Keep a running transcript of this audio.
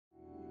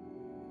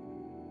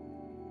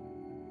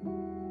Hello,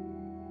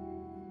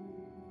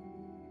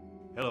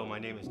 my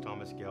name is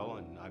Thomas Gell,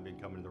 and I've been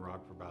coming to the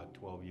Rock for about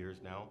 12 years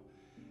now.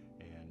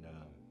 And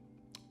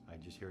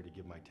I'm just here to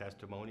give my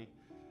testimony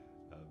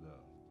of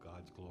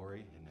God's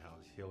glory and how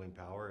His healing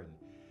power.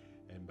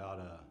 And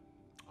about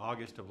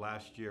August of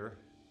last year,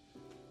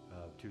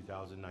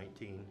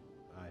 2019,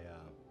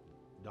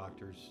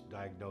 doctors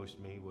diagnosed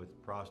me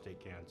with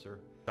prostate cancer.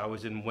 I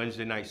was in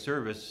Wednesday night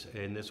service,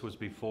 and this was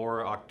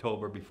before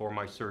October, before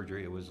my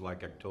surgery. It was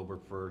like October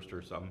 1st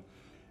or something.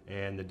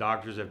 And the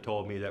doctors have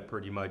told me that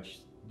pretty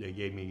much they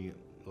gave me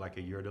like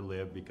a year to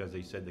live, because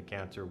they said the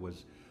cancer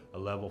was a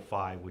level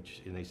 5,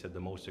 and they said the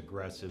most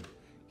aggressive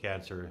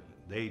cancer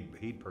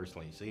he'd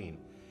personally seen.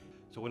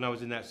 So when I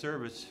was in that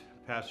service,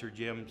 Pastor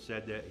Jim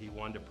said that he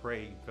wanted to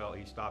pray. He felt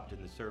he stopped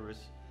in the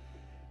service,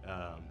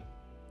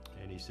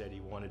 and he said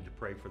he wanted to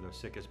pray for the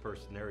sickest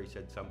person there. He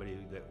said somebody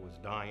that was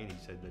dying. He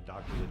said the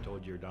doctors had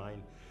told you you're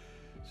dying.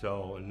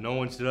 So no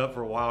one stood up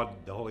for a while.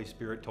 The Holy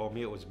Spirit told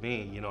me it was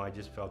me. You know, I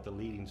just felt the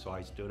leading, so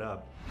I stood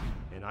up.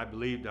 And I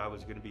believed I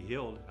was going to be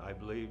healed. I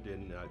believed,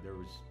 and there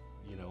was,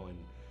 you know,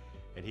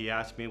 and he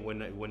asked me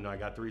when I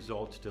got the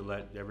results to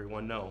let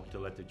everyone know, to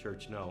let the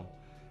church know.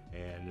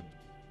 And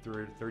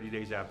 30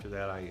 days after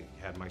that, I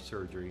had my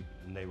surgery,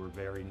 and they were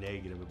very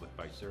negative with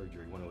my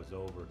surgery. When it was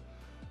over,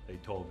 they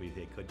told me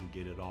they couldn't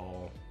get it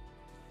all,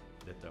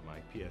 that my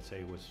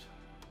PSA was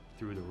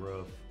through the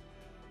roof,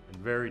 and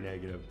very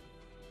negative.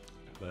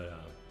 But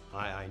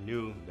I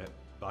knew that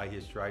by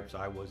His stripes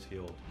I was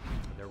healed.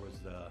 There was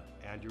the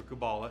Andrew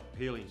Kabbalah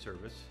healing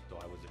service, so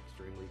I was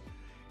extremely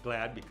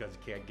glad, because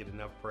I can't get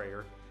enough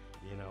prayer,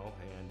 you know.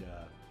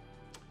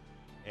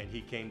 And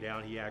he came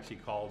down. He actually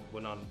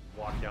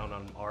walked down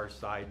on our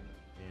side,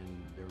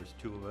 and there was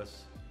 2 of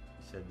us.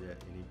 He said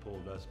that, and he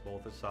pulled us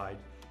both aside,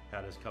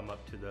 had us come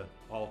up to the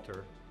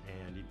altar,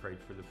 and he prayed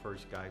for the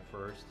first guy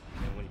first.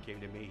 And when he came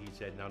to me, he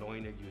said, not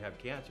only did you have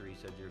cancer, he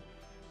said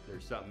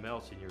there's something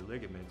else in your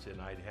ligaments.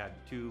 And I'd had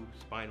 2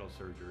 spinal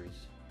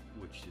surgeries,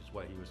 which is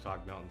what he was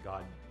talking about, and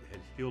God had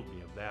healed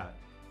me of that.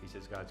 He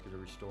says God's going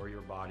to restore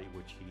your body,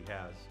 which He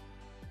has.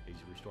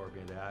 He's restored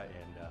me of that,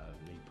 and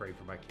he prayed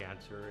for my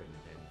cancer,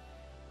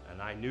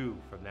 and I knew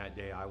from that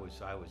day I was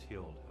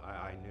healed.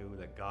 I knew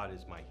that God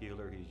is my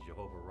healer. He's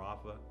Jehovah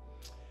Rapha.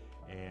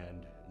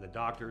 And the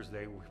doctors,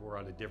 they were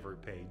on a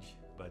different page,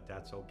 but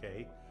that's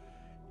okay.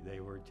 They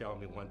were telling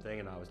me one thing,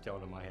 and I was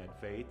telling them I had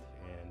faith,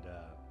 and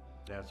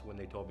that's when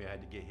they told me I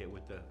had to get hit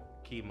with the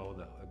chemo,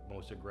 the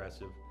most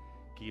aggressive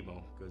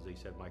chemo, because they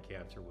said my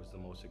cancer was the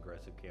most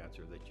aggressive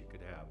cancer that you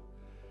could have.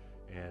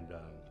 And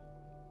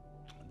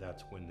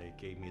that's when they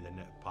gave me the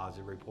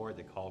positive report.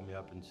 They called me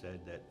up and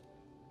said that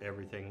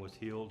everything was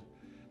healed.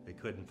 They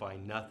couldn't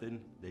find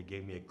nothing. They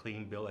gave me a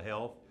clean bill of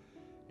health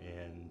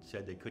and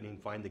said they couldn't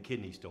even find the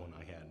kidney stone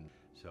I had.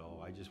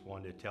 So I just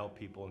wanted to tell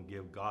people and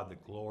give God the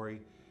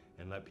glory,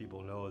 and let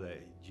people know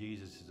that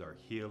Jesus is our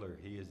healer.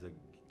 He is the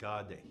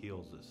God that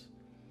heals us.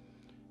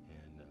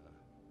 And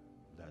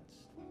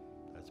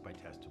that's my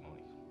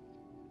testimony.